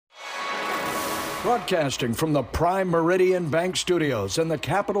Broadcasting from the Prime Meridian Bank Studios in the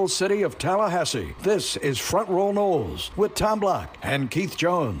capital city of Tallahassee, this is Front Row Noles with Tom Block and Keith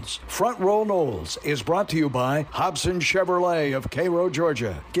Jones. Front Row Noles is brought to you by Hobson Chevrolet of Cairo,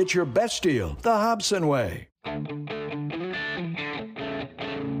 Georgia. Get your best deal the Hobson way.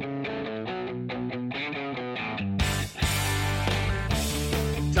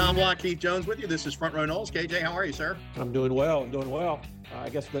 Tom Block, Keith Jones with you. This is Front Row Noles. KJ, how are you, sir? I'm doing well. I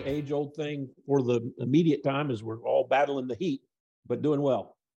guess the age-old thing for the immediate time is we're all battling the heat, but doing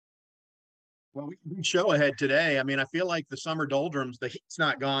well. Well, we can show ahead today. I mean, I feel like the summer doldrums, the heat's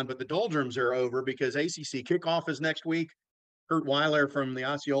not gone, but the doldrums are over because ACC kickoff is next week. Curt Weiler from the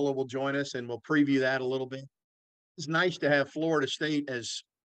Osceola will join us, and we'll preview that a little bit. It's nice to have Florida State as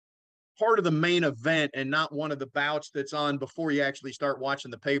part of the main event and not one of the bouts that's on before you actually start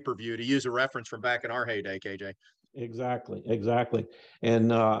watching the pay-per-view, to use a reference from back in our heyday, KJ. Exactly.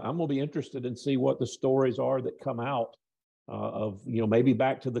 And I'm going to be interested in see what the stories are that come out of, maybe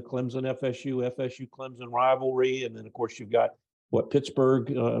back to the Clemson FSU Clemson rivalry. And then, of course, you've got what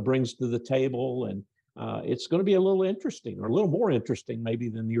Pittsburgh brings to the table. And it's going to be a little interesting, or a little more interesting maybe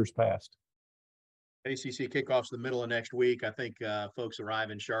than years past. ACC kickoff's the middle of next week. I think folks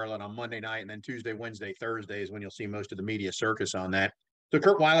arrive in Charlotte on Monday night, and then Tuesday, Wednesday, Thursday is when you'll see most of the media circus on that. So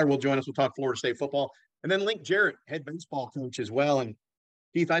Curt Weiler will join us. We'll talk Florida State football. And then Jarrett, head baseball coach as well. And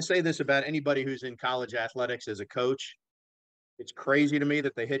Keith, I say this about anybody who's in college athletics as a coach. It's crazy to me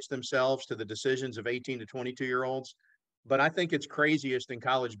that they hitch themselves to the decisions of 18 to 22-year-olds. But I think it's craziest in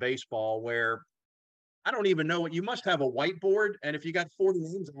college baseball, where I don't even know what you must have a whiteboard. And if you got 40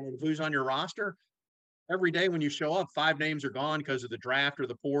 names on it, who's on your roster, every day when you show up, 5 names are gone because of the draft or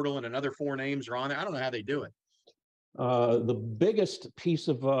the portal, and another 4 names are on there. I don't know how they do it. The biggest piece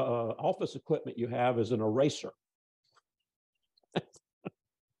of office equipment you have is an eraser.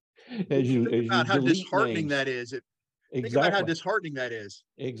 Think about how disheartening that is. Exactly. Think about how disheartening that is.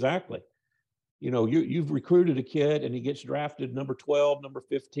 Exactly. You've recruited a kid and he gets drafted number 12, number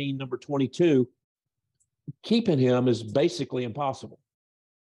 15, number 22. Keeping him is basically impossible.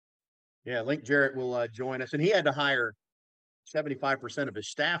 Yeah, Jarrett will join us. And he had to hire 75% of his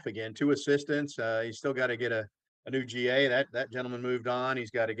staff again, 2 assistants. He's still got to get a new GA. That gentleman moved on.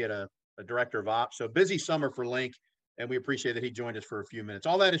 He's got to get a director of ops. So busy summer for Link, and we appreciate that he joined us for a few minutes.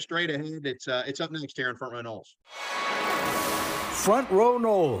 All that is straight ahead. It's up next here in Front Row Noles. Front Row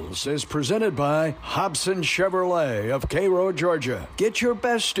Noles is presented by Hobson Chevrolet of Cairo, Georgia. Get your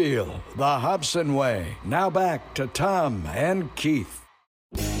best deal the Hobson way. Now back to Tom and Keith.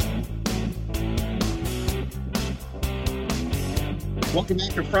 Welcome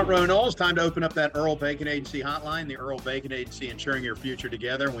back to Front Row Noles. Time to open up that Earl Bacon Agency hotline. The Earl Bacon Agency, ensuring your future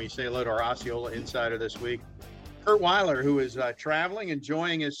together. And we say hello to our Osceola insider this week, Curt Weiler, who is traveling,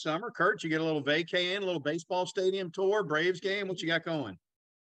 enjoying his summer. Curt, you get a little vacay in, a little baseball stadium tour, Braves game. What you got going?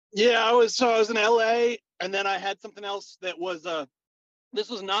 Yeah, I was in LA, and then I had something else that was this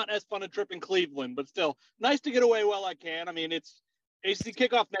was not as fun a trip in Cleveland, but still nice to get away while I can. I mean, it's ACC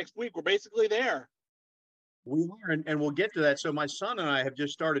kickoff next week. We're basically there. We are, and we'll get to that. So my son and I have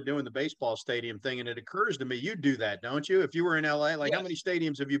just started doing the baseball stadium thing, and it occurs to me, you do that, don't you? If you were in LA, Yes. How many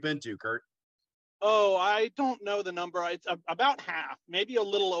stadiums have you been to, Curt? Oh, I don't know the number. It's about half, maybe a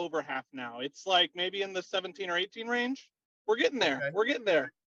little over half now. It's like maybe in the 17 or 18 range. We're getting there. Okay. We're getting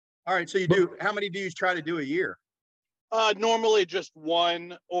there. All right. So how many do you try to do a year? Normally just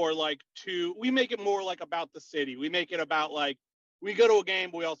 1 or 2. We make it more about the city. We make it about we go to a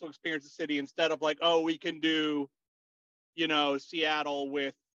game, but we also experience the city, instead of we can do, Seattle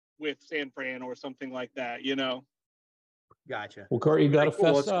with San Fran or something like that, Gotcha. Well, Curt, you got to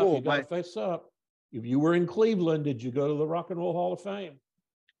fess up. Cool. You got to fess up. If you were in Cleveland, did you go to the Rock and Roll Hall of Fame?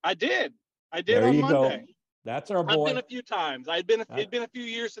 I did. There on you Monday. Go. That's our boy. I've been a few times. It'd been a few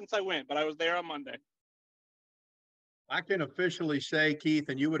years since I went, but I was there on Monday. I can officially say, Keith,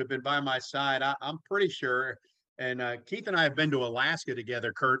 and you would have been by my side, I'm pretty sure. And Keith and I have been to Alaska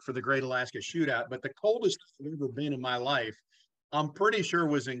together, Curt, for the Great Alaska Shootout. But the coldest I've ever been in my life, I'm pretty sure,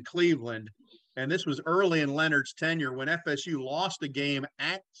 was in Cleveland. And this was early in Leonard's tenure when FSU lost a game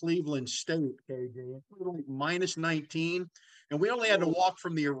at Cleveland State, KJ. It was minus 19. And we only had to walk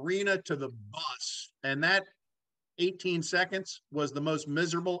from the arena to the bus. And that 18 seconds was the most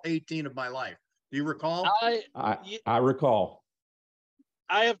miserable 18 of my life. Do you recall? I recall.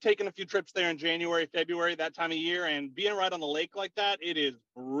 I have taken a few trips there in January, February, that time of year, and being right on the lake like that, it is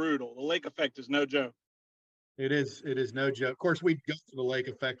brutal. The lake effect is no joke. It is no joke. Of course, we'd go for the lake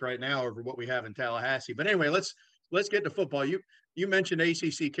effect right now over what we have in Tallahassee. But anyway, let's get to football. You mentioned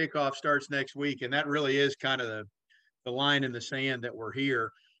ACC kickoff starts next week, and that really is kind of the line in the sand that we're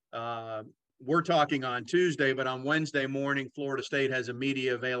here. we're talking on Tuesday, but on Wednesday morning, Florida State has a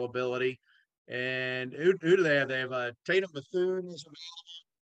media availability. And who do they have? They have Tatum Bethune is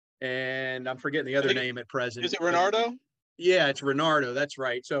available, and I'm forgetting the other name at present. Is it Renardo? Yeah, it's Renardo. That's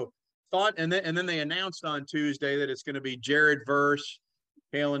right. So and then they announced on Tuesday that it's going to be Jarrett Verse,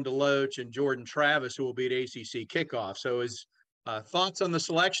 Kalen DeLoach, and Jordan Travis who will be at ACC kickoff. So thoughts on the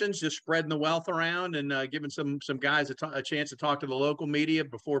selections, just spreading the wealth around and giving some guys a chance to talk to the local media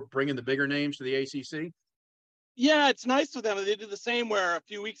before bringing the bigger names to the ACC? Yeah, it's nice of them. They did the same where a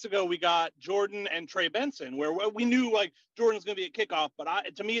few weeks ago we got Jordan and Trey Benson, where we knew like Jordan's going to be at kickoff. But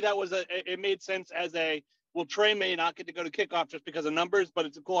to me, that was it made sense as well, Trey may not get to go to kickoff just because of numbers, but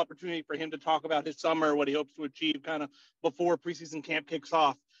it's a cool opportunity for him to talk about his summer, what he hopes to achieve kind of before preseason camp kicks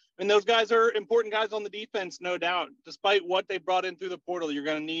off. And those guys are important guys on the defense, no doubt. Despite what they brought in through the portal, you're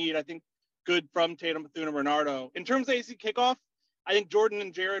going to need, I think, good from Tatum, Bethune, and Renardo. In terms of AC kickoff, I think Jordan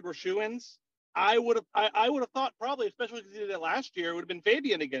and Jarrett were shoo-ins. I would have thought probably, especially because he did it last year, it would have been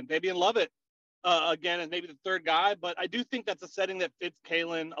Fabian again, Fabian Lovett again, and maybe the third guy. But I do think that's a setting that fits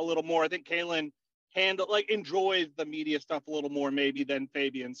Kalen a little more. I think Kalen enjoys the media stuff a little more maybe than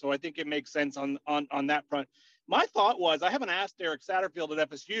Fabian. So I think it makes sense on that front. My thought was, I haven't asked Derek Satterfield at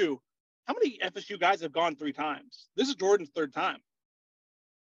FSU, how many FSU guys have gone 3 times? This is Jordan's 3rd time.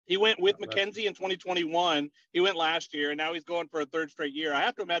 He went with McKenzie in 2021. He went last year, and now he's going for a 3rd straight year. I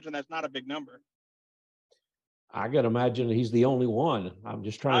have to imagine that's not a big number. I got to imagine he's the only one. I'm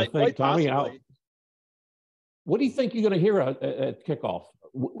just trying to think, Tommy. What do you think you're going to hear at kickoff?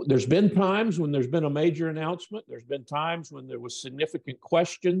 There's been times when there's been a major announcement. There's been times when there was significant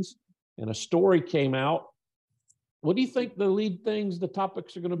questions and a story came out. What do you think the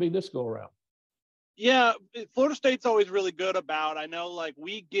topics are going to be this go around? Yeah, Florida State's always really good about, I know, like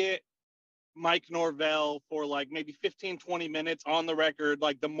we get Mike Norvell for like maybe 15, 20 minutes on the record,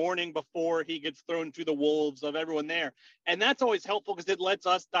 like the morning before he gets thrown to the wolves of everyone there. And that's always helpful because it lets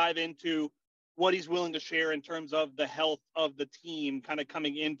us dive into what he's willing to share in terms of the health of the team kind of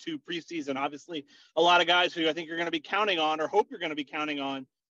coming into preseason. Obviously, a lot of guys who I think you're going to be counting on or hope you're going to be counting on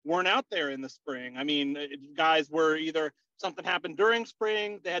weren't out there in the spring. I mean, guys were either something happened during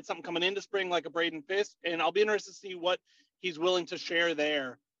spring, they had something coming into spring like a Braden Fisk, and I'll be interested to see what he's willing to share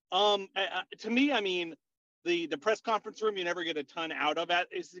there. To me, I mean, the press conference room, you never get a ton out of at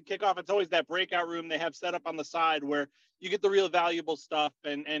kickoff. It's always that breakout room they have set up on the side where you get the real valuable stuff,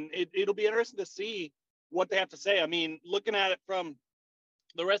 and it'll be interesting to see what they have to say. I mean, looking at it from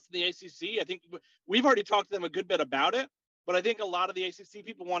the rest of the ACC, I think we've already talked to them a good bit about it, but I think a lot of the ACC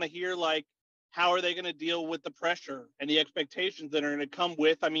people want to hear, like, how are they going to deal with the pressure and the expectations that are going to come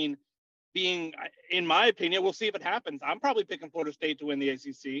with, I mean, being, in my opinion, we'll see if it happens. I'm probably picking Florida State to win the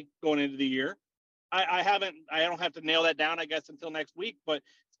ACC going into the year. I don't have to nail that down, I guess, until next week, but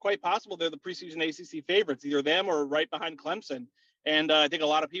it's quite possible they're the preseason ACC favorites, either them or right behind Clemson. And I think a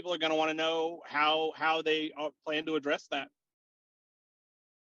lot of people are going to want to know how they plan to address that.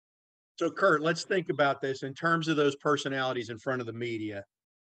 So, Curt, let's think about this in terms of those personalities in front of the media.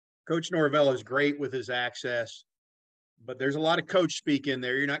 Coach Norvell is great with his access, but there's a lot of coach speak in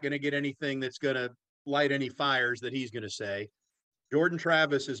there. You're not going to get anything that's going to light any fires that he's going to say. Jordan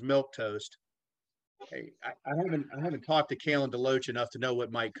Travis is milquetoast. Hey, I haven't talked to Kalen DeLoach enough to know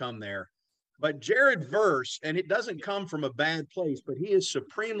what might come there. But Jarrett Verse, and it doesn't come from a bad place, but he is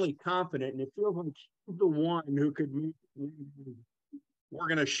supremely confident, and it feels like he's the one who could make "we're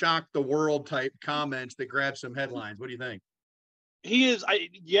going to shock the world" type comments that grab some headlines. What do you think? He is.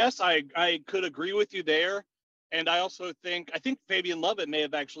 I could agree with you there. And I also think Fabian Lovett may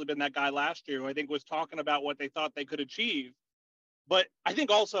have actually been that guy last year who I think was talking about what they thought they could achieve. But I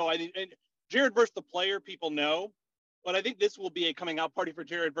think also, and Jarrett Verse, the player, people know, but I think this will be a coming out party for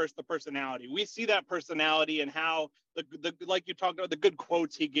Jarrett Verse, the personality. We see that personality and how the like you talked about, the good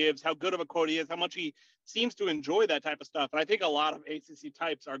quotes he gives, how good of a quote he is, how much he seems to enjoy that type of stuff. And I think a lot of ACC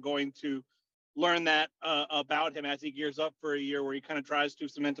types are going to learn that about him as he gears up for a year where he kind of tries to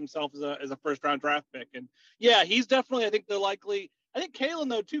cement himself as a first-round draft pick. And yeah, he's definitely, I think Kalen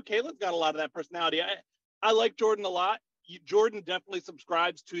though too. Kalen's got a lot of that personality. I like Jordan a lot. Jordan definitely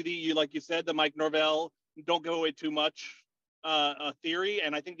subscribes to like you said, the Mike Norvell, don't give away too much theory.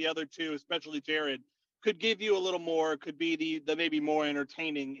 And I think the other two, especially Jarrett, could give you a little more, could be the maybe more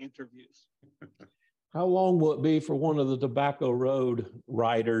entertaining interviews. How long will it be for one of the Tobacco Road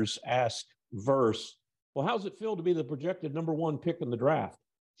writers ask Verse, well, how's it feel to be the projected #1 pick in the draft?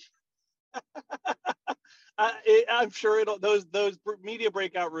 I'm sure those media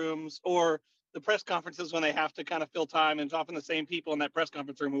breakout rooms or the press conferences when they have to kind of fill time, and it's often the same people in that press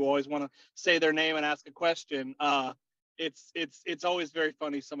conference room who always want to say their name and ask a question. it's always very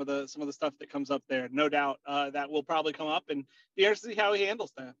funny, some of the stuff that comes up there. No doubt that will probably come up, and be interested to see how he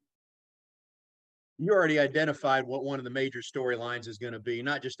handles that. You already identified what one of the major storylines is going to be,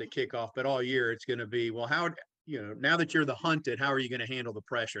 not just at kickoff, but all year. It's going to be, well, how, now that you're the hunted, how are you going to handle the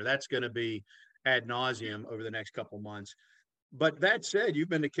pressure? That's going to be ad nauseum over the next couple months. But that said, you've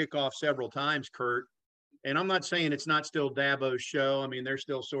been to kickoff several times, Curt, and I'm not saying it's not still Dabo's show. I mean, they're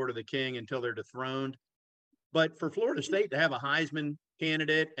still sort of the king until they're dethroned. But for Florida State to have a Heisman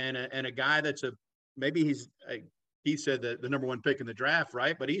candidate and a guy that's he said the number one pick in the draft,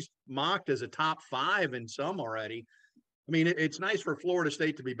 right? But he's mocked as a top 5 in some already. I mean, it's nice for Florida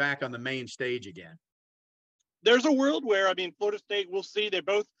State to be back on the main stage again. There's a world where, I mean, Florida State, we'll see. They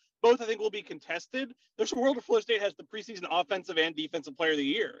both I think will be contested. There's a world where Florida State has the preseason offensive and defensive player of the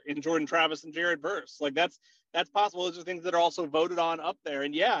year in Jordan Travis and Jarrett Verse. Like that's possible. Those are things that are also voted on up there.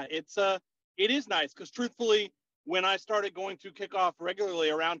 And yeah, it is nice because truthfully, when I started going to kickoff regularly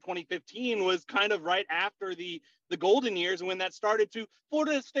around 2015 was kind of right after the golden years. And when that started to,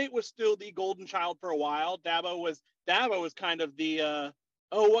 Florida State was still the golden child for a while. Dabo was kind of the,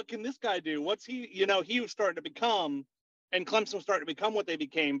 what can this guy do? What's he, he was starting to become, and Clemson was starting to become what they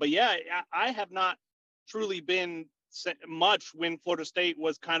became. But yeah, I have not truly been much when Florida State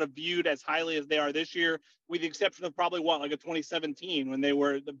was kind of viewed as highly as they are this year, with the exception of probably like a 2017 when they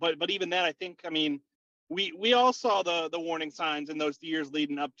were, but even then, I think, I mean, we all saw the warning signs in those years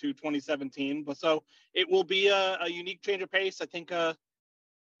leading up to 2017. But so it will be a unique change of pace. I think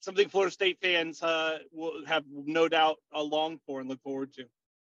something Florida State fans will have no doubt longed for and look forward to.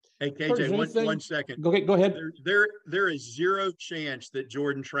 Hey, KJ, one second. Go ahead. There is zero chance that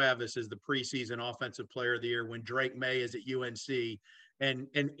Jordan Travis is the preseason offensive player of the year when Drake May is at UNC. And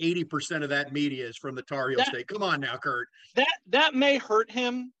 80% of that media is from the Tar Heel State. Come on now, Curt. That may hurt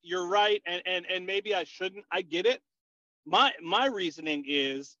him. You're right, and maybe I shouldn't. I get it. My reasoning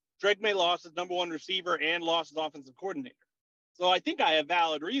is Drake May lost his number 1 receiver and lost his offensive coordinator. So I think I have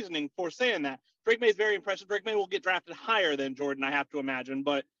valid reasoning for saying that. Drake May is very impressive. Drake May will get drafted higher than Jordan, I have to imagine.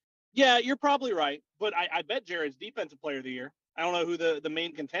 But yeah, you're probably right. But I bet Jarrett's defensive player of the year. I don't know who the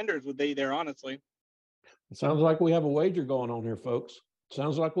main contenders would be there, honestly. It sounds like we have a wager going on here, folks.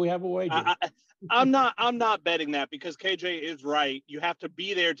 Sounds like we have a wager. I'm not betting that because KJ is right. You have to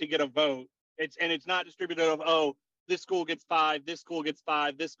be there to get a vote. It's not distributed of, this school gets 5, this school gets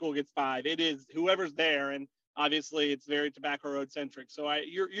 5, this school gets 5. It is whoever's there, and obviously it's very Tobacco Road centric. So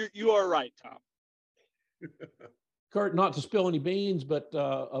you are right, Tom. Curt, not to spill any beans, but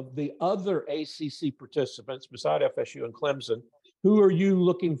of the other ACC participants beside FSU and Clemson, who are you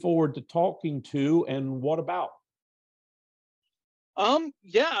looking forward to talking to, and what about?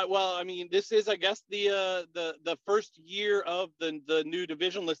 Yeah, well, I mean, this is, I guess, the first year of the new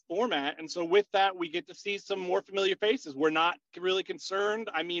divisionless format. And so with that, we get to see some more familiar faces. We're not really concerned,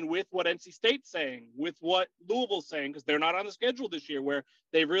 I mean, with what NC State's saying, with what Louisville's saying, because they're not on the schedule this year, where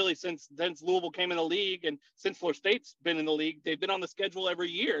they've really, since Louisville came in the league and since Florida State's been in the league, they've been on the schedule every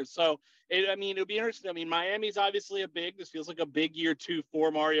year. So, it'll be interesting. I mean, Miami's obviously this feels like a big year 2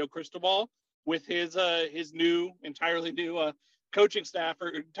 for Mario Cristobal with his entirely new coaching staff, or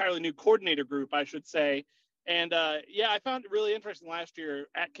entirely new coordinator group, I should say. And I found it really interesting last year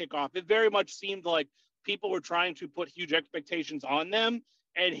at kickoff. It very much seemed like people were trying to put huge expectations on them,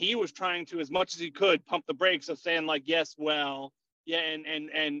 and he was trying to, as much as he could, pump the brakes of saying like, yes, well, yeah,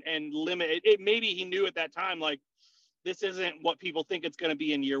 and limit it. Maybe he knew at that time, like, this isn't what people think it's going to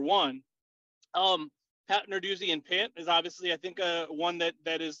be in year 1. Pat Narduzzi and Pitt is obviously, I think, one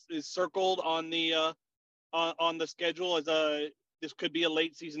that is circled on the schedule as this could be a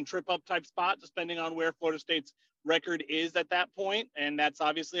late season trip up type spot, depending on where Florida State's record is at that point. And that's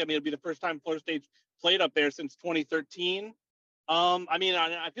obviously, it'll be the first time Florida State's played up there since 2013.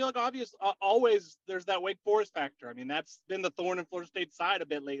 I feel like always there's that Wake Forest factor. I mean, that's been the thorn in Florida State's side a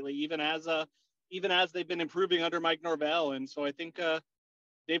bit lately, even as they've been improving under Mike Norvell. And so I think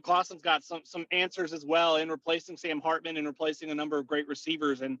Dave Clawson's got some answers as well in replacing Sam Hartman and replacing a number of great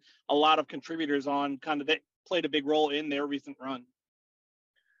receivers and a lot of contributors on kind of that played a big role in their recent run.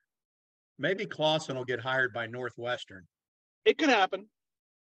 Maybe Clawson will get hired by Northwestern. It could happen.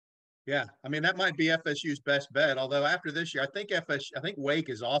 Yeah, I mean, that might be FSU's best bet. Although after this year, I think Wake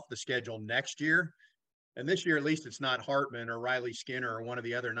is off the schedule next year. And this year, at least, it's not Hartman or Riley Skinner or one of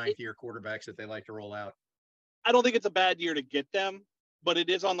the other ninth-year quarterbacks that they like to roll out. I don't think it's a bad year to get them, but it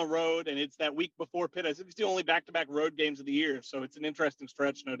is on the road, and it's that week before Pitt. I think it's the only back-to-back road games of the year, so it's an interesting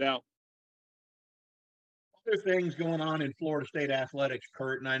stretch, no doubt. Other things going on in Florida State athletics,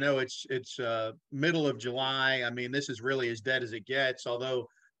 Curt, and I know it's middle of July. I mean, this is really as dead as it gets. Although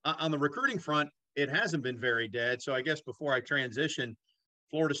on the recruiting front, it hasn't been very dead. So I guess before I transition,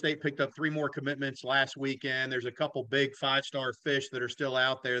 Florida State picked up 3 more commitments last weekend. There's a couple big 5-star fish that are still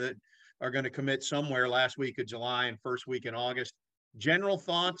out there that are going to commit somewhere last week of July and first week in August. General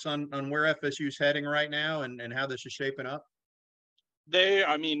thoughts on where FSU's heading right now and how this is shaping up?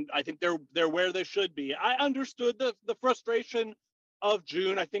 I think they're where they should be. I understood the frustration of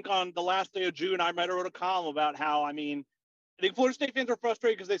June. I think on the last day of June, I might have wrote a column about how, I think Florida State fans are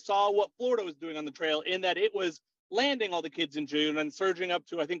frustrated because they saw what Florida was doing on the trail, in that it was landing all the kids in June and surging up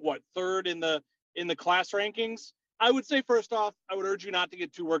to, I think, third in the class rankings. I would say, first off, I would urge you not to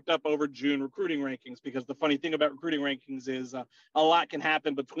get too worked up over June recruiting rankings, because the funny thing about recruiting rankings is a lot can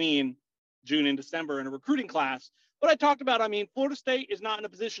happen between June and December in a recruiting class. But I talked about, Florida State is not in a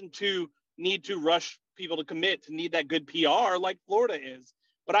position to need to rush people to commit, to need that good PR like Florida is.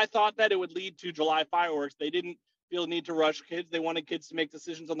 But I thought that it would lead to July fireworks. They didn't feel the need to rush kids. They wanted kids to make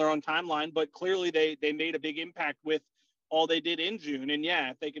decisions on their own timeline, but clearly they made a big impact with all they did in June. And yeah,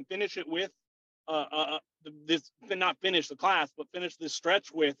 if they can finish it with not finish the class, but finish this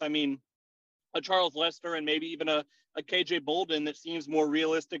stretch with, a Charles Lester and maybe even a KJ Bolden that seems more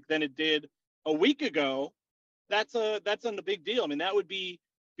realistic than it did a week ago, that's a big deal. That would be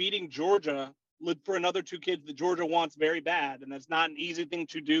beating Georgia for another 2 kids that Georgia wants very bad. And that's not an easy thing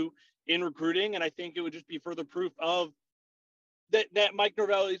to do in recruiting. And I think it would just be further proof of that Mike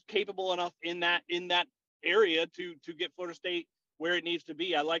Norvell is capable enough in that area to get Florida State where it needs to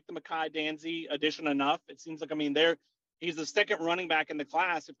be. I like the Mekhi Danzy addition enough. It seems like, he's the second running back in the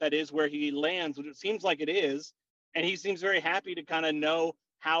class, if that is where he lands, which it seems like it is. And he seems very happy to kind of know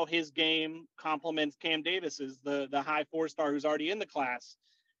how his game complements Cam Davis's, the high 4-star who's already in the class.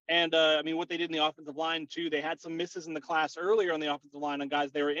 And what they did in the offensive line too, they had some misses in the class earlier on the offensive line on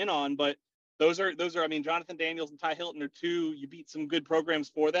guys they were in on, but those are Jonathan Daniels and Ty Hilton are 2, you beat some good programs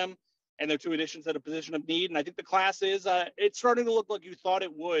for them, and they're 2 additions at a position of need. And I think the class is, it's starting to look like you thought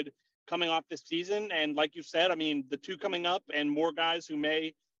it would coming off this season. And like you said, the 2 coming up and more guys who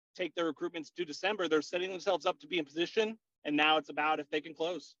may take their recruitments to December, they're setting themselves up to be in position. And now it's about if they can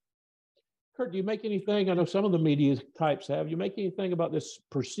close. Curt, do you make anything? I know some of the media types have. You make anything about this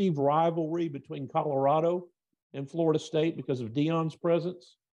perceived rivalry between Colorado and Florida State because of Deion's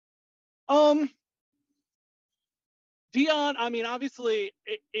presence? Deion, obviously,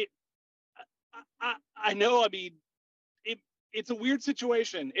 I know. It's a weird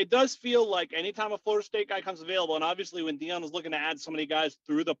situation. It does feel like anytime a Florida State guy comes available, and obviously when Deion was looking to add so many guys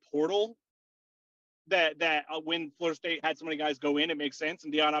through the portal, that when Florida State had so many guys go in, it makes sense.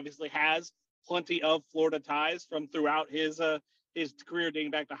 And Deion obviously has plenty of Florida ties from throughout his career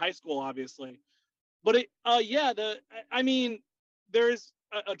dating back to high school, obviously. But there's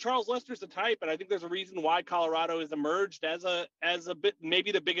a Charles Lester's a type, and I think there's a reason why Colorado has emerged as a bit,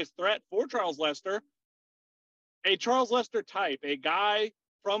 maybe the biggest threat for Charles Lester. A Charles Lester type, a guy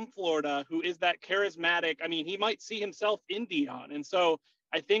from Florida who is that charismatic. He might see himself in Deion. And so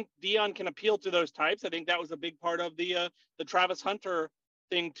I think Deion can appeal to those types. I think that was a big part of the Travis Hunter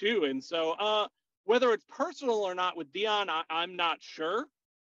thing too. And so whether it's personal or not with Deion, I'm not sure.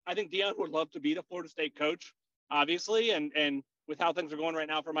 I think Deion would love to be the Florida State coach, obviously. And with how things are going right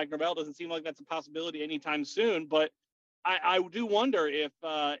now for Mike Norvell, doesn't seem like that's a possibility anytime soon. But I do wonder if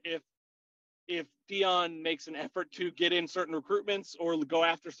Deion makes an effort to get in certain recruitments or go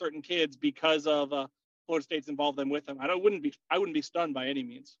after certain kids because of Florida State's involvement with him. I wouldn't be stunned by any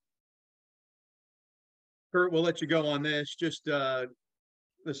means. Curt, we'll let you go on this. Just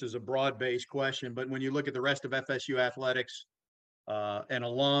this is a broad-based question, but when you look at the rest of FSU athletics, an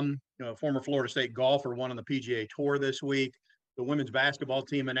alum, former Florida State golfer, won on the PGA Tour this week. The women's basketball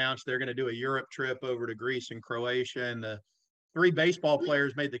team announced they're going to do a Europe trip over to Greece and Croatia, and the 3 baseball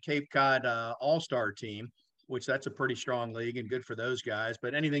players made the Cape Cod All-Star team, which that's a pretty strong league and good for those guys.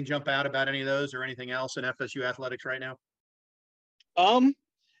 But anything jump out about any of those or anything else in FSU athletics right now?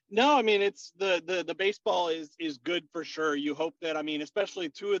 No, it's the baseball is good for sure. You hope that, especially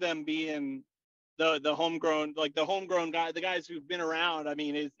 2 of them being the homegrown guy, the guys who've been around.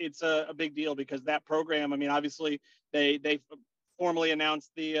 It's a big deal because that program, obviously they formally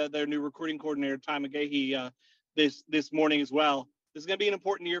announced their new recruiting coordinator, Ty McGahee, this morning as well. This is going to be an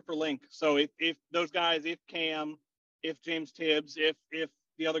important year for Link. So if those guys, if Cam, if James Tibbs, if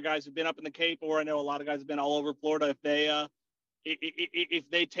the other guys who've been up in the Cape, or I know a lot of guys have been all over Florida, if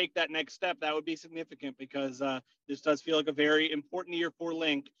they take that next step, that would be significant because this does feel like a very important year for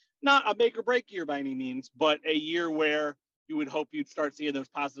Link. Not a make or break year by any means, but a year where you would hope you'd start seeing those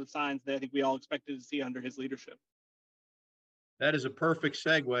positive signs that I think we all expected to see under his leadership. That is a perfect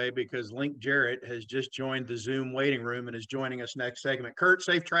segue because Link Jarrett has just joined the Zoom waiting room and is joining us next segment. Curt,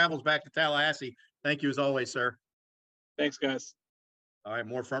 safe travels back to Tallahassee. Thank you as always, sir. Thanks, guys. All right,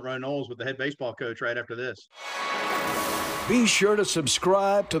 more Front Row Noles with the head baseball coach right after this. Be sure to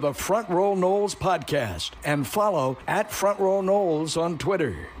subscribe to the Front Row Noles podcast and follow at Front Row Noles on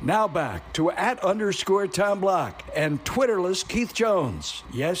Twitter. Now back to @_Tom Block and Twitterless Keith Jones.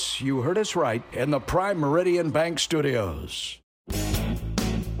 Yes, you heard us right, in the Prime Meridian Bank Studios.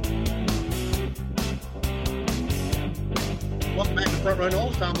 Welcome back to Front Row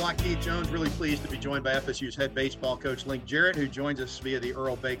Noles. Tom Block, Keith Jones. Really pleased to be joined by FSU's head baseball coach, Link Jarrett, who joins us via the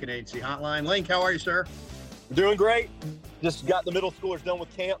Earl Bacon Agency hotline. Link, how are you, sir? Doing great. Just got the middle schoolers done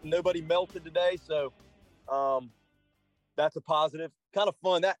with camp. Nobody melted today, so that's a positive. Kind of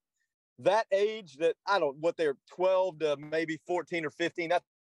fun. That age that what they're 12 to maybe 14 or 15. That's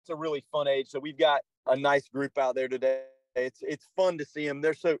a really fun age. So we've got a nice group out there today. It's fun to see them.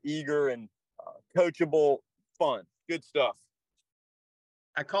 They're so eager and coachable. Fun, good stuff.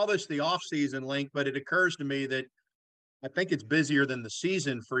 I call this the off season, Link, but it occurs to me that I think it's busier than the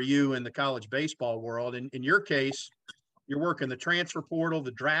season for you in the college baseball world. In your case, you're working the transfer portal.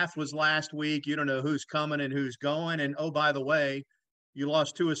 The draft was last week. You don't know who's coming and who's going. And, oh, by the way, you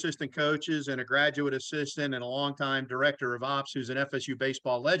lost 2 assistant coaches and a graduate assistant and a longtime director of ops who's an FSU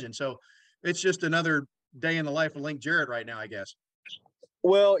baseball legend. So it's just another day in the life of Link Jarrett right now, I guess.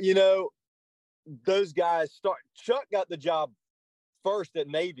 Well, those guys Chuck got the job first at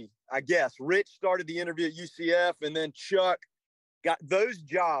Navy, I guess. Rich started the interview at UCF, and then Chuck got those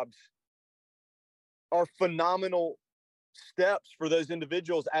jobs. Are phenomenal steps for those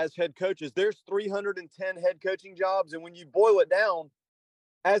individuals as head coaches. There's 310 head coaching jobs, and when you boil it down,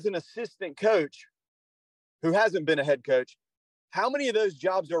 as an assistant coach who hasn't been a head coach, how many of those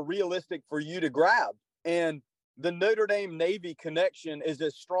jobs are realistic for you to grab? And the Notre Dame Navy connection is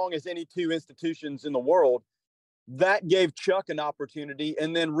as strong as any 2 institutions in the world. That gave Chuck an opportunity.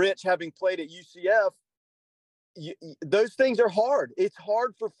 And then Rich, having played at UCF, those things are hard. It's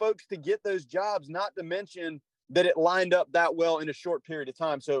hard for folks to get those jobs, not to mention that it lined up that well in a short period of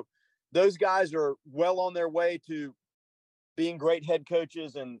time. So those guys are well on their way to being great head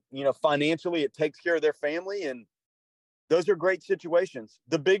coaches. And, financially it takes care of their family. And those are great situations.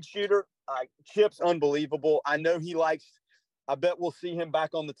 The big shooter, Chip's unbelievable. I know I bet we'll see him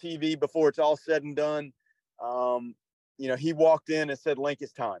back on the TV before it's all said and done. He walked in and said, Link,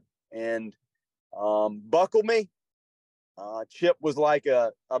 it's time. And buckle me. Chip was like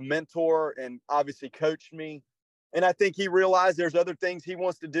a mentor and obviously coached me. And I think he realized there's other things he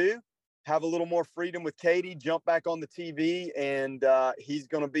wants to do, have a little more freedom with Katie, jump back on the TV, and he's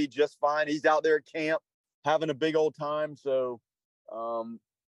going to be just fine. He's out there at camp having a big old time. So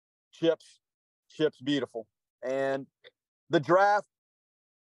Chip's beautiful. And the draft,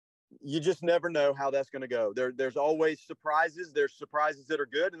 you just never know how that's going to go. There's always surprises. There's surprises that are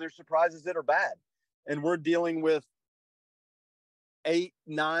good, and there's surprises that are bad. And we're dealing with 8,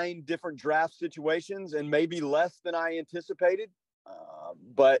 9 different draft situations, and maybe less than I anticipated.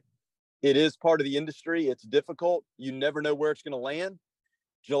 But it is part of the industry. It's difficult. You never know where it's going to land.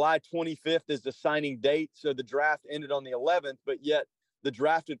 July 25th is the signing date. So the draft ended on the 11th, but yet the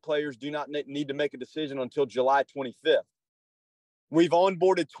drafted players do not need to make a decision until July 25th. We've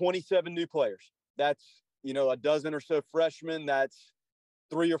onboarded 27 new players. That's, a dozen or so freshmen. That's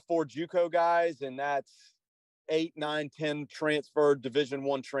 3 or 4 JUCO guys, and that's 8, 9, 10 transferred Division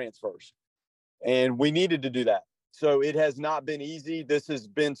I transfers. And we needed to do that. So it has not been easy. This has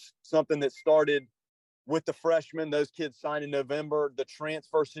been something that started with the freshmen. Those kids signed in November. The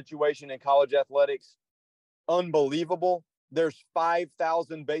transfer situation in college athletics, unbelievable. There's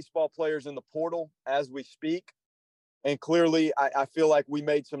 5,000 baseball players in the portal as we speak. And clearly, I feel like we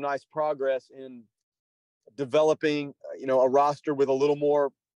made some nice progress in developing, a roster with a little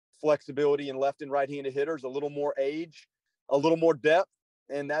more flexibility in left and right-handed hitters, a little more age, a little more depth.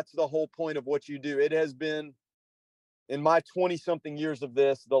 And that's the whole point of what you do. It has been, in my 20-something years of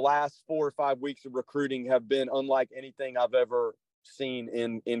this, the last 4 or 5 weeks of recruiting have been unlike anything I've ever seen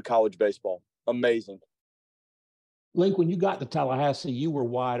in college baseball. Amazing. Link, when you got to Tallahassee, you were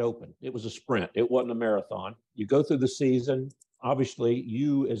wide open. It was a sprint. It wasn't a marathon. You go through the season. Obviously,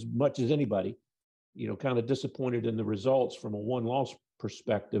 you, as much as anybody, kind of disappointed in the results from a 1-loss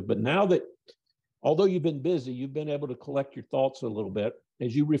perspective. But now that, although you've been busy, you've been able to collect your thoughts a little bit.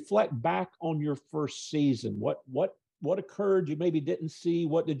 As you reflect back on your first season, what occurred you maybe didn't see?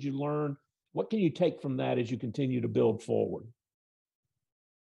 What did you learn? What can you take from that as you continue to build forward?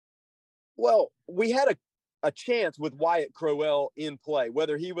 Well, we had a chance with Wyatt Crowell in play,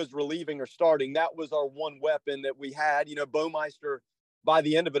 whether he was relieving or starting. That was our one weapon that we had. You know, Baumeister, by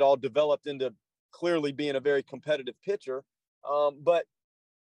the end of it all, developed into clearly being a very competitive pitcher. But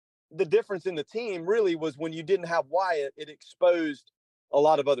the difference in the team really was when you didn't have Wyatt, it exposed a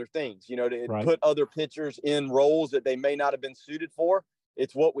lot of other things. You know, it Right. put other pitchers in roles that they may not have been suited for.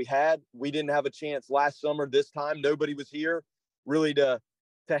 It's what we had. We didn't have a chance last summer. This time, nobody was here really to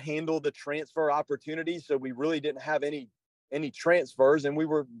handle the transfer opportunities. So we really didn't have any transfers, and we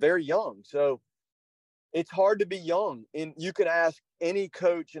were very young. So it's hard to be young. And you can ask any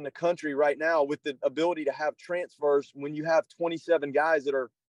coach in the country right now with the ability to have transfers when you have 27 guys that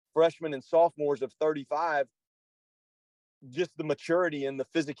are freshmen and sophomores of 35, just the maturity and the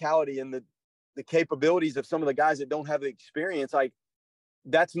physicality and the capabilities of some of the guys that don't have the experience. Like,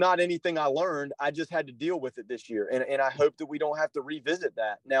 that's not anything I learned. I just had to deal with it this year. And I hope that we don't have to revisit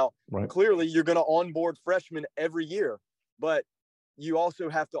that. Now, Right. Clearly you're going to onboard freshmen every year, but you also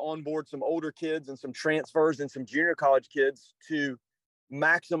have to onboard some older kids and some transfers and some junior college kids to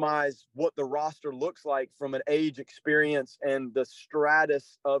maximize what the roster looks like from an age, experience, and the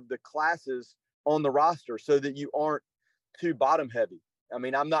stratus of the classes on the roster so that you aren't too bottom heavy. I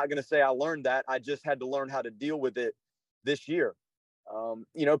mean, I'm not going to say I learned that. I just had to learn how to deal with it this year.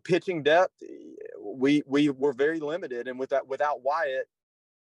 You know, pitching depth, we were very limited, and without Wyatt,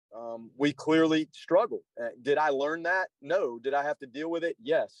 we clearly struggled. Did I learn that? No. Did I have to deal with it?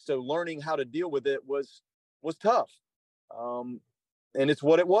 Yes. So learning how to deal with it was tough, and it's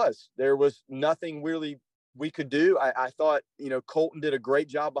what it was. There was nothing really we could do. I thought, you know, Colton did a great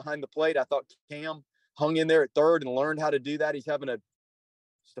job behind the plate. I thought Cam hung in there at third and learned how to do that. He's having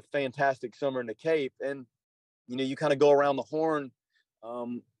just a fantastic summer in the Cape, and you know, you kind of go around the horn.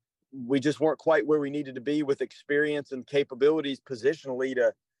 We just weren't quite where we needed to be with experience and capabilities positionally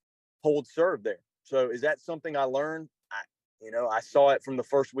to hold serve there. So is that something I learned? I saw it from the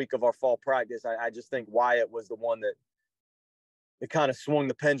first week of our fall practice. I just think Wyatt was the one that it kind of swung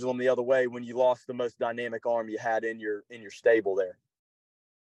the pendulum the other way when you lost the most dynamic arm you had in your stable there.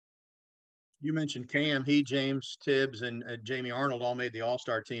 You mentioned Cam, James Tibbs, and Jamie Arnold all made the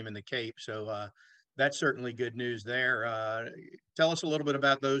All-Star team in the Cape. So that's certainly good news there. Tell us a little bit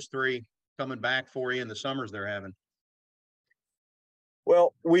about those three coming back for you in the summers they're having.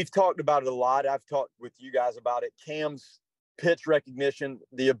 Well, we've talked about it a lot. I've talked with you guys about it. Cam's pitch recognition,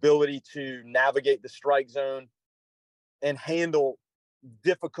 the ability to navigate the strike zone and handle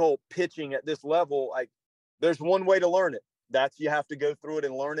difficult pitching at this level. Like, there's one way to learn it. That's you have to go through it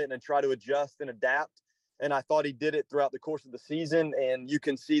and learn it and try to adjust and adapt. And I thought he did it throughout the course of the season, and you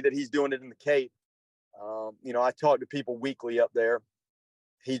can see that he's doing it in the Cape. I talk to people weekly up there.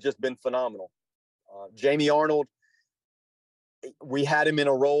 He's just been phenomenal. Jamie Arnold, we had him in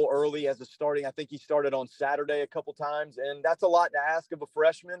a role early as a starting. I think he started on Saturday a couple times, and that's a lot to ask of a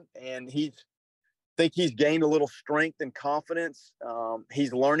freshman. And I think he's gained a little strength and confidence.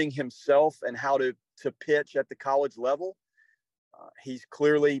 He's learning himself and how to pitch at the college level. He's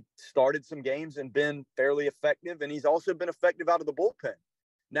clearly started some games and been fairly effective, and he's also been effective out of the bullpen.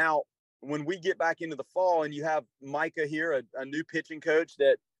 Now, when we get back into the fall and you have Micah here, a new pitching coach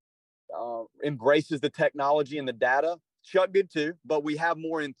that embraces the technology and the data, Chuck did too, but we have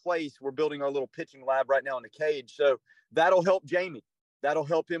more in place. We're building our little pitching lab right now in the cage. So that'll help Jamie. That'll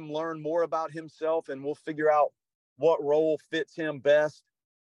help him learn more about himself, and we'll figure out what role fits him best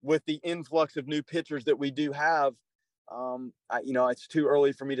with the influx of new pitchers that we do have. It's too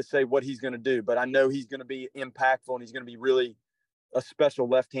early for me to say what he's going to do, but I know he's going to be impactful, and he's going to be really a special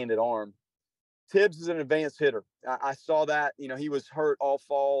left-handed arm. Tibbs is an advanced hitter. I saw that. He was hurt all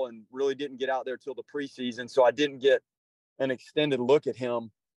fall and really didn't get out there till the preseason, so I didn't get an extended look at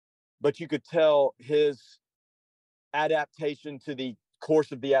him. But you could tell his adaptation to the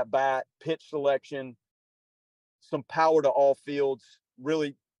course of the at-bat, pitch selection, some power to all fields,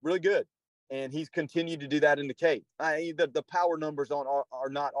 really, really good. And he's continued to do that in the Cape. The power numbers are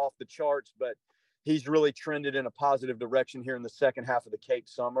not off the charts, but he's really trended in a positive direction here in the second half of the Cape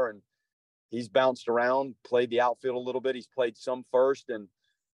summer. And he's bounced around, played the outfield a little bit. He's played some first, and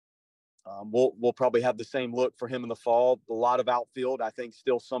we'll probably have the same look for him in the fall. A lot of outfield, I think,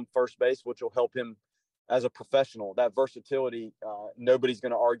 still some first base, which will help him as a professional. That versatility, nobody's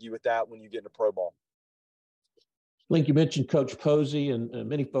going to argue with that when you get into pro ball. Link, you mentioned Coach Posey, and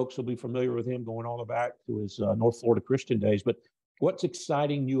many folks will be familiar with him going all the way back to his North Florida Christian days. But what's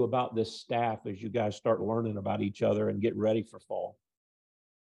exciting you about this staff as you guys start learning about each other and get ready for fall?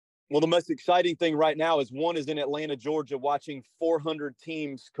 Well, the most exciting thing right now is one is in Atlanta, Georgia, watching 400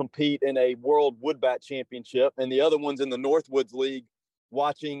 teams compete in a World Wood Bat Championship, and the other one's in the Northwoods League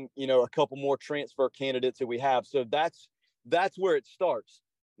watching, a couple more transfer candidates that we have. So that's where it starts.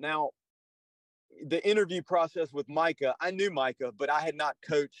 Now, the interview process with Micah, I knew Micah, but I had not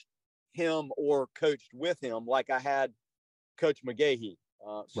coached him or coached with him like I had Coach McGahee.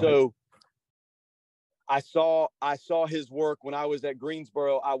 So I saw his work when I was at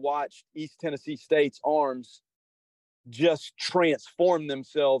Greensboro. I watched East Tennessee State's arms just transform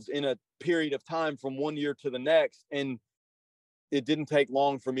themselves in a period of time from one year to the next. And it didn't take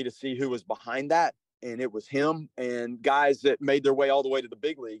long for me to see who was behind that. And it was him and guys that made their way all the way to the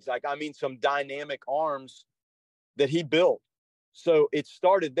big leagues. Some dynamic arms that he built. So it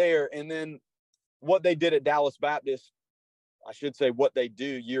started there. And then what they did at Dallas Baptist, I should say what they do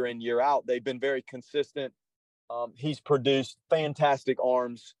year in, year out, they've been very consistent. He's produced fantastic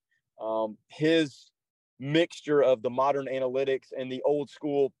arms. His mixture of the modern analytics and the old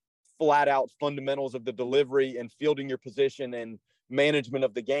school flat out fundamentals of the delivery and fielding your position and management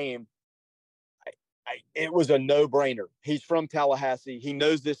of the game, it was a no-brainer. He's from Tallahassee. He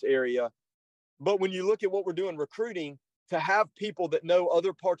knows this area. But when you look at what we're doing recruiting, to have people that know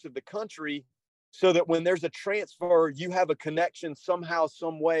other parts of the country so that when there's a transfer, you have a connection somehow,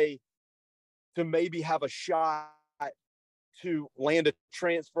 some way to maybe have a shot to land a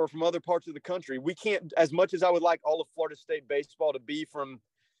transfer from other parts of the country. We can't, as much as I would like all of Florida State baseball to be from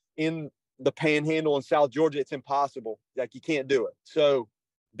in the Panhandle in South Georgia, it's impossible. Like, you can't do it. So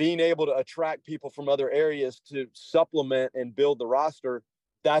being able to attract people from other areas to supplement and build the roster,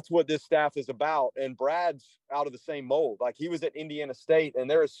 that's what this staff is about. And Brad's out of the same mold. Like, he was at Indiana State and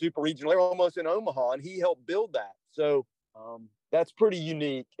they're a super regional. They're almost in Omaha, and he helped build that. So that's pretty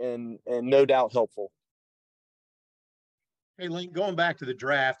unique and no doubt helpful. Hey, Link, going back to the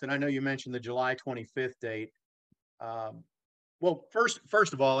draft, and I know you mentioned the July 25th date. Well,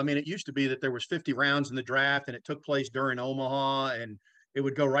 first of all, I mean, it used to be that there was 50 rounds in the draft and it took place during Omaha, and it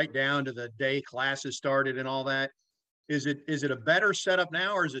would go right down to the day classes started and all that. Is it a better setup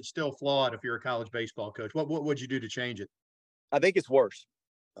now, or is it still flawed if you're a college baseball coach? What would you do to change it? I think it's worse.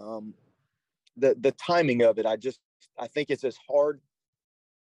 The timing of it, I think it's as hard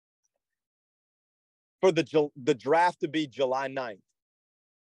for the draft to be July 9th.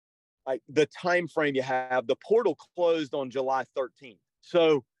 Like, the time frame you have, the portal closed on July 13th.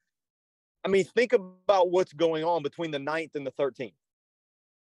 So, I mean, think about what's going on between the 9th and the 13th.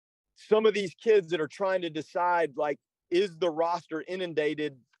 Some of these kids that are trying to decide, like, is the roster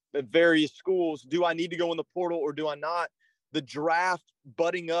inundated at various schools? Do I need to go in the portal or do I not? The draft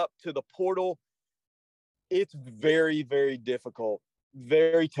butting up to the portal, it's very, very difficult,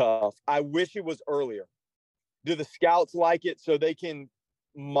 very tough. I wish it was earlier. Do the scouts like it so they can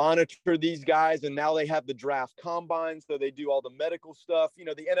monitor these guys? And now they have the draft combine, so they do all the medical stuff. The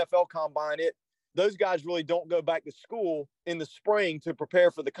NFL combine, those guys really don't go back to school in the spring to prepare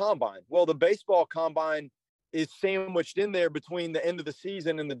for the combine. Well, the baseball combine is sandwiched in there between the end of the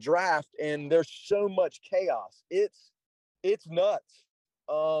season and the draft, and there's so much chaos. It's nuts.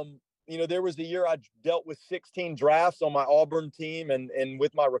 There was a year I dealt with 16 drafts on my Auburn team and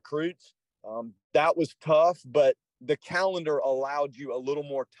with my recruits. That was tough, but the calendar allowed you a little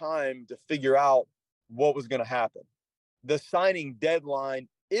more time to figure out what was going to happen. The signing deadline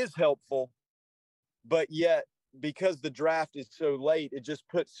is helpful, but yet, because the draft is so late, it just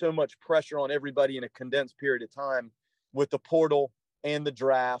puts so much pressure on everybody in a condensed period of time with the portal and the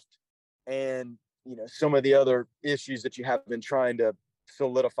draft and, some of the other issues that you have been trying to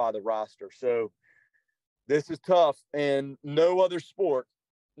solidify the roster. So this is tough, and no other sport,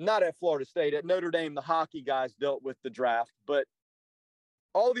 not at Florida State, at Notre Dame, the hockey guys dealt with the draft, but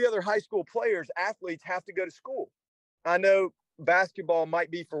all the other high school players, athletes have to go to school. I know basketball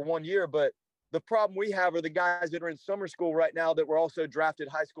might be for 1 year, but the problem we have are the guys that are in summer school right now that were also drafted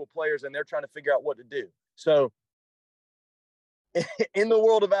high school players, and they're trying to figure out what to do. So in the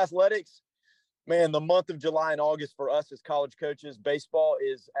world of athletics, man, the month of July and August for us as college coaches, baseball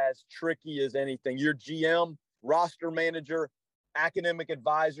is as tricky as anything. Your GM, roster manager, academic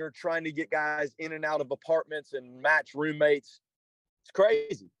advisor, trying to get guys in and out of apartments and match roommates. It's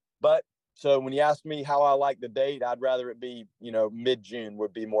crazy. But so when you ask me how I like the date, I'd rather it be, mid-June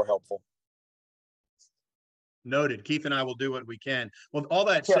would be more helpful. Noted. Keith and I will do what we can. Well, all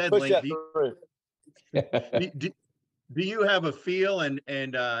that said, Link, do you have a feel? And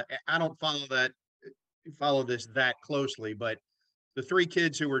I don't follow this that closely, but the three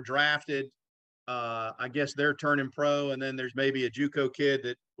kids who were drafted, I guess they're turning pro, and then there's maybe a JUCO kid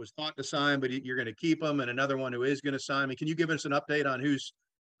that was thought to sign, but you're going to keep them, and another one who is going to sign. I mean, can you give us an update on who's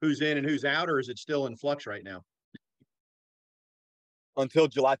in and who's out, or is it still in flux right now? Until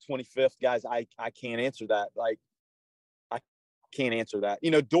July 25th, guys, I can't answer that. Like, can't answer that.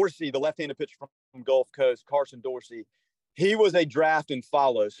 Dorsey, the left-handed pitcher from Gulf Coast, Carson Dorsey, he was a draft and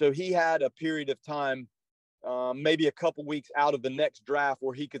follow. So he had a period of time, maybe a couple weeks out of the next draft,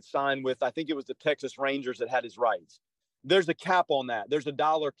 where he could sign with, I think it was the Texas Rangers that had his rights. There's a cap on that. There's a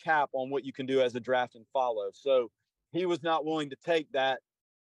dollar cap on what you can do as a draft and follow. So he was not willing to take that.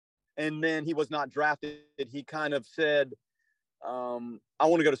 And then he was not drafted. He kind of said, I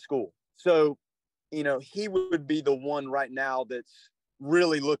want to go to school. So, he would be the one right now that's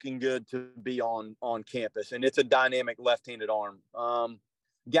really looking good to be on campus. And it's a dynamic left-handed arm.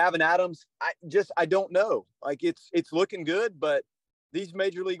 Gavin Adams, I don't know. Like it's looking good, but these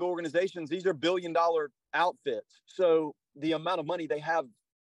major league organizations, these are billion-dollar outfits. So the amount of money they have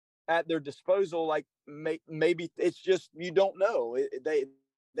at their disposal, like maybe it's just, you don't know.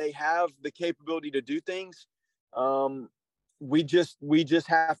 They have the capability to do things. We just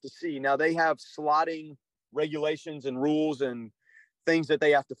have to see. Now they have slotting regulations and rules and things that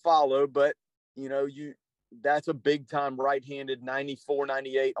they have to follow, but that's a big time right-handed 94,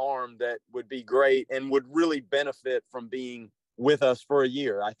 98 arm that would be great and would really benefit from being with us for a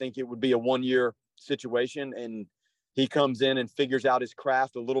year. I think it would be a 1-year situation, and he comes in and figures out his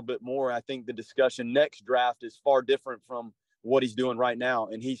craft a little bit more. I think the discussion next draft is far different from what he's doing right now,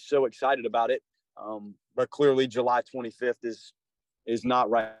 and he's so excited about it. But clearly July 25th is not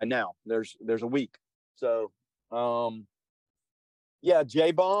right now. There's a week. So,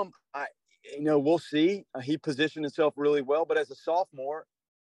 J-Bomb, we'll see. He positioned himself really well, but as a sophomore,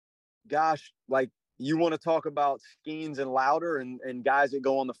 gosh, like you want to talk about Skeens and Louder and guys that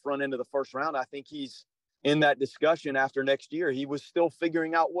go on the front end of the first round. I think he's in that discussion after next year. He was still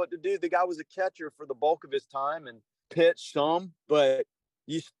figuring out what to do. The guy was a catcher for the bulk of his time and pitched some, but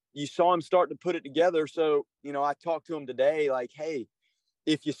you saw him start to put it together. So, I talked to him today, like, hey,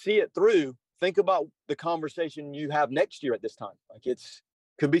 if you see it through, think about the conversation you have next year at this time. Like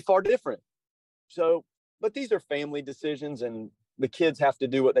could be far different. So, but these are family decisions, and the kids have to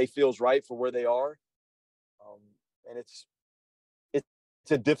do what they feels right for where they are. And it's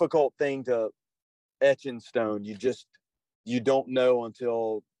a difficult thing to etch in stone. You don't know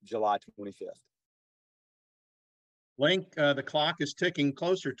until July 25th. Link, the clock is ticking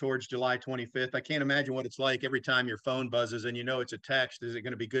closer towards July 25th. I can't imagine what it's like every time your phone buzzes and it's a text. Is it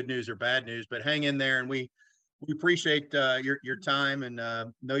going to be good news or bad news? But hang in there, and we appreciate your time, and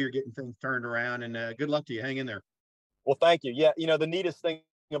know you're getting things turned around, and good luck to you. Hang in there. Well, thank you. Yeah, the neatest thing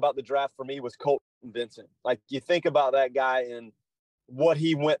about the draft for me was Colton Vincent. Like, you think about that guy and what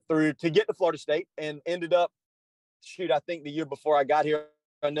he went through to get to Florida State, and ended up, I think the year before I got here,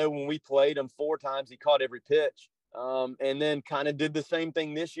 I know when we played him 4 times, he caught every pitch. And then kind of did the same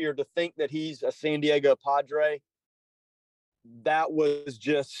thing this year. To think that he's a San Diego Padre, that was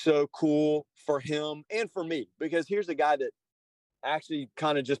just so cool for him and for me, because here's a guy that actually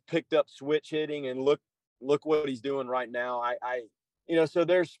kind of just picked up switch hitting, and look what he's doing right now. So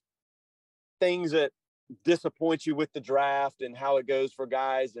there's things that disappoint you with the draft and how it goes for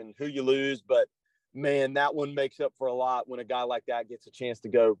guys and who you lose, but man, that one makes up for a lot when a guy like that gets a chance to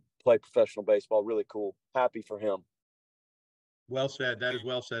go play professional baseball. Really cool. Happy for him. Well said. That is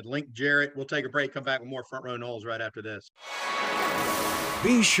well said. Link, Jarrett, we'll take a break, come back with more Front Row Noles right after this.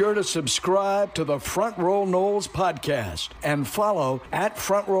 Be sure to subscribe to the Front Row Noles podcast and follow at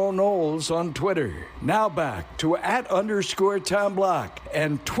Front Row Noles on Twitter. Now back to @_Tom Block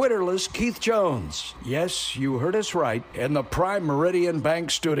and Twitterless Keith Jones. Yes, you heard us right, in the Prime Meridian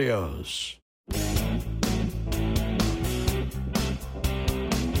Bank Studios.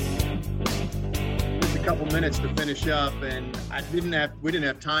 Couple minutes to finish up, and we didn't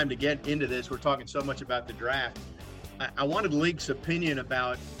have time to get into this. We're talking so much about the draft. I wanted Link's opinion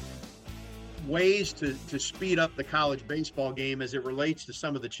about ways to speed up the college baseball game as it relates to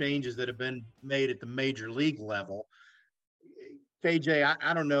some of the changes that have been made at the major league level. KJ,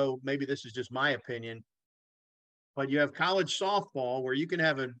 I don't know, maybe this is just my opinion, but you have college softball where you can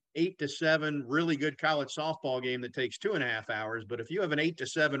have an 8 to 7 really good college softball game that takes 2.5 hours. But if you have an 8 to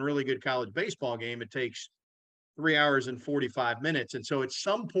 7 really good college baseball game, it takes 3 hours and 45 minutes. And so at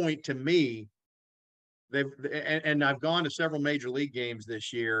some point, to me, and I've gone to several major league games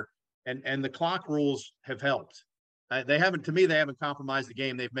this year, and the clock rules have helped. They haven't compromised the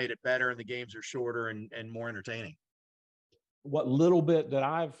game. They've made it better, and the games are shorter and more entertaining. What little bit that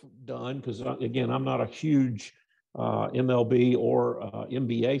I've done, because again, I'm not a huge MLB or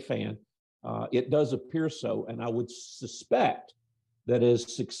NBA fan, it does appear so. And I would suspect that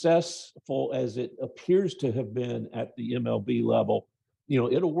as successful as it appears to have been at the MLB level,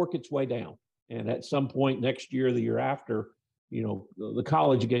 it'll work its way down. And at some point next year, the year after, the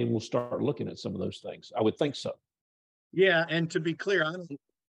college game will start looking at some of those things. I would think so. Yeah, and to be clear,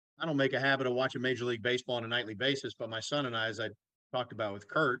 I don't make a habit of watching Major League Baseball on a nightly basis, but my son and I, as I talked about with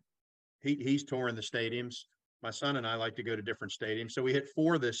Curt, he's touring the stadiums. My son and I like to go to different stadiums. So we hit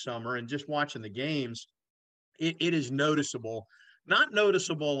 4 this summer, and just watching the games, it is noticeable. Not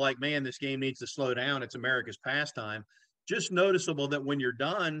noticeable like, man, this game needs to slow down. It's America's pastime. Just noticeable that when you're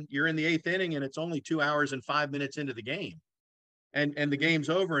done, you're in the 8th inning and it's only 2 hours and 5 minutes into the game. And the game's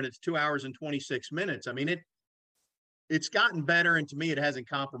over and it's 2 hours and 26 minutes. I mean, it's gotten better, and to me, it hasn't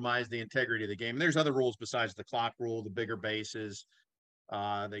compromised the integrity of the game. And there's other rules besides the clock rule, the bigger bases,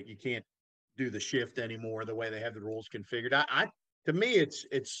 that you can't do the shift anymore the way they have the rules configured. To me,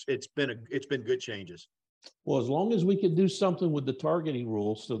 it's been good changes. Well, as long as we could do something with the targeting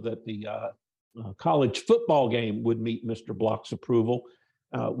rules so that the college football game would meet Mr. Block's approval,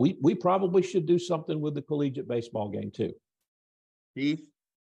 we probably should do something with the collegiate baseball game too. Keith,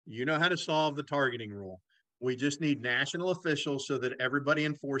 you know how to solve the targeting rule. We just need national officials so that everybody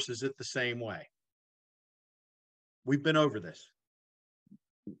enforces it the same way. We've been over this.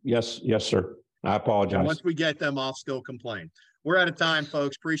 Yes, sir. I apologize. And once we get them, I'll still complain. We're out of time,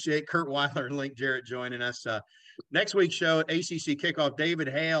 folks. Appreciate Curt Weiler and Link Jarrett joining us. Next week's show at ACC Kickoff, David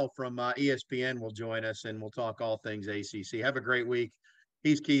Hale from ESPN will join us, and we'll talk all things ACC. Have a great week.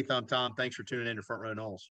 He's Keith. I'm Tom. Thanks for tuning in to Front Row Noles.